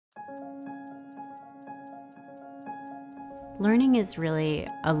Learning is really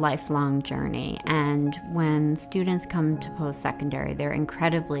a lifelong journey, and when students come to post-secondary, they're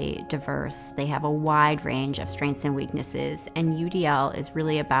incredibly diverse. They have a wide range of strengths and weaknesses, and UDL is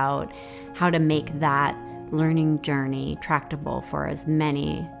really about how to make that learning journey tractable for as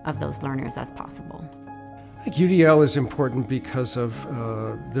many of those learners as possible. I think UDL is important because of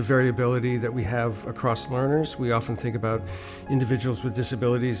the variability that we have across learners. We often think about individuals with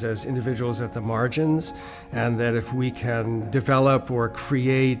disabilities as individuals at the margins, and that if we can develop or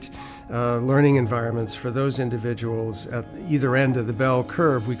create learning environments for those individuals at either end of the bell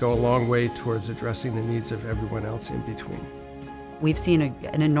curve, we go a long way towards addressing the needs of everyone else in between. We've seen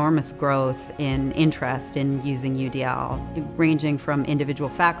an enormous growth in interest in using UDL, ranging from individual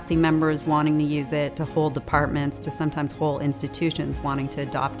faculty members wanting to use it, to whole departments, to sometimes whole institutions wanting to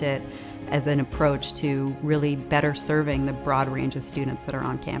adopt it as an approach to really better serving the broad range of students that are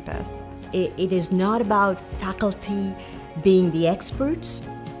on campus. It is not about faculty being the experts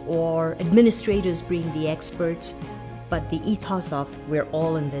or administrators being the experts, but the ethos of we're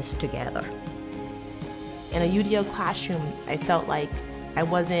all in this together. In a UDL classroom, I felt like I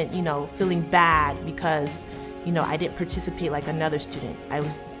wasn't, feeling bad because, I didn't participate like another student.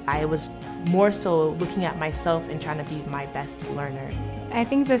 I was more so looking at myself and trying to be my best learner. I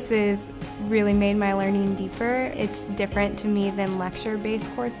think this has really made my learning deeper. It's different to me than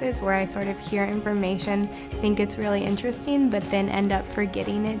lecture-based courses where I sort of hear information, think it's really interesting, but then end up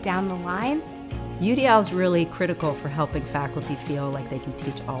forgetting it down the line. UDL is really critical for helping faculty feel like they can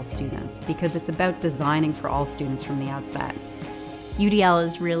teach all students, because it's about designing for all students from the outset. UDL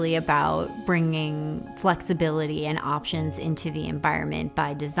is really about bringing flexibility and options into the environment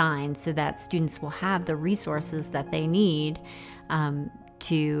by design so that students will have the resources that they need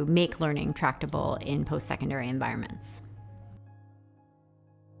to make learning tractable in post-secondary environments.